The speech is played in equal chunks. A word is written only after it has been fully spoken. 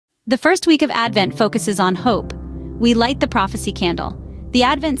The first week of Advent focuses on hope. We light the prophecy candle. The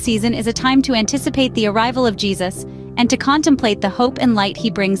Advent season is a time to anticipate the arrival of Jesus and to contemplate the hope and light he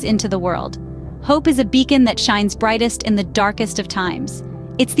brings into the world. Hope is a beacon that shines brightest in the darkest of times.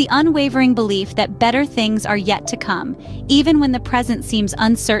 It's the unwavering belief that better things are yet to come, even when the present seems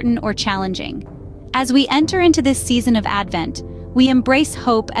uncertain or challenging. As we enter into this season of Advent, we embrace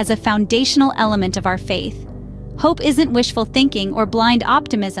hope as a foundational element of our faith. Hope isn't wishful thinking or blind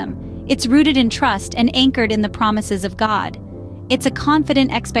optimism. It's rooted in trust and anchored in the promises of God. It's a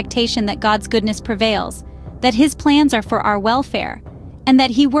confident expectation that God's goodness prevails, that His plans are for our welfare, and that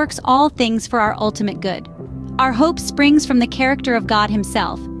He works all things for our ultimate good. Our hope springs from the character of God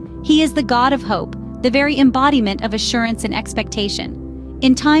Himself. He is the God of hope, the very embodiment of assurance and expectation.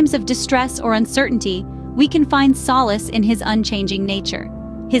 In times of distress or uncertainty, we can find solace in His unchanging nature.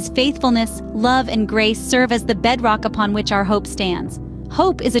 His faithfulness, love, and grace serve as the bedrock upon which our hope stands.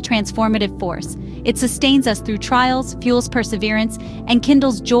 Hope is a transformative force. It sustains us through trials, fuels perseverance, and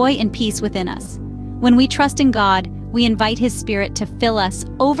kindles joy and peace within us. When we trust in God, we invite His Spirit to fill us,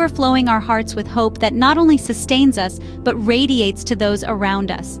 overflowing our hearts with hope that not only sustains us, but radiates to those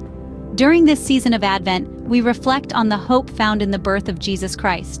around us. During this season of Advent, we reflect on the hope found in the birth of Jesus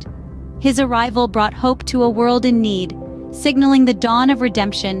Christ. His arrival brought hope to a world in need, signaling the dawn of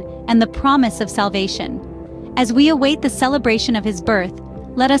redemption and the promise of salvation. As we await the celebration of His birth,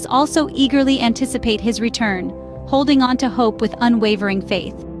 let us also eagerly anticipate His return, holding on to hope with unwavering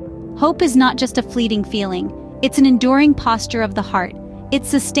faith. Hope is not just a fleeting feeling, it's an enduring posture of the heart. It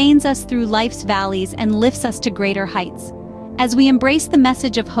sustains us through life's valleys and lifts us to greater heights. As we embrace the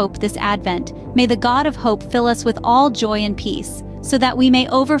message of hope this Advent, may the God of hope fill us with all joy and peace, so that we may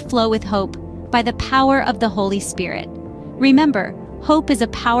overflow with hope by the power of the Holy Spirit. Remember, hope is a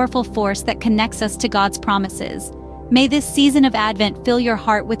powerful force that connects us to God's promises. May this season of Advent fill your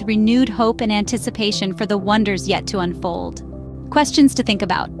heart with renewed hope and anticipation for the wonders yet to unfold. Questions to think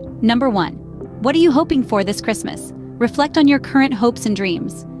about. Number 1. What are you hoping for this Christmas? Reflect on your current hopes and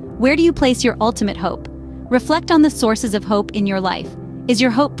dreams. Where do you place your ultimate hope? Reflect on the sources of hope in your life. Is your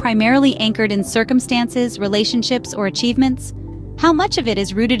hope primarily anchored in circumstances, relationships, or achievements? How much of it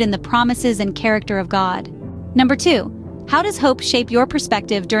is rooted in the promises and character of God? Number 2. How does hope shape your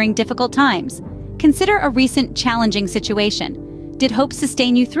perspective during difficult times? Consider a recent challenging situation. Did hope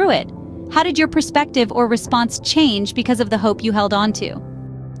sustain you through it? How did your perspective or response change because of the hope you held on to?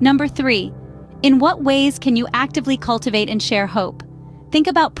 Number 3. In what ways can you actively cultivate and share hope? Think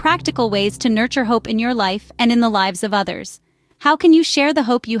about practical ways to nurture hope in your life and in the lives of others. How can you share the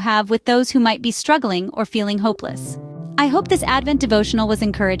hope you have with those who might be struggling or feeling hopeless? I hope this Advent devotional was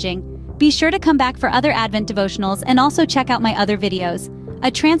encouraging. Be sure to come back for other Advent devotionals and also check out my other videos. A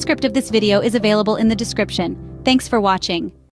transcript of this video is available in the description. Thanks for watching.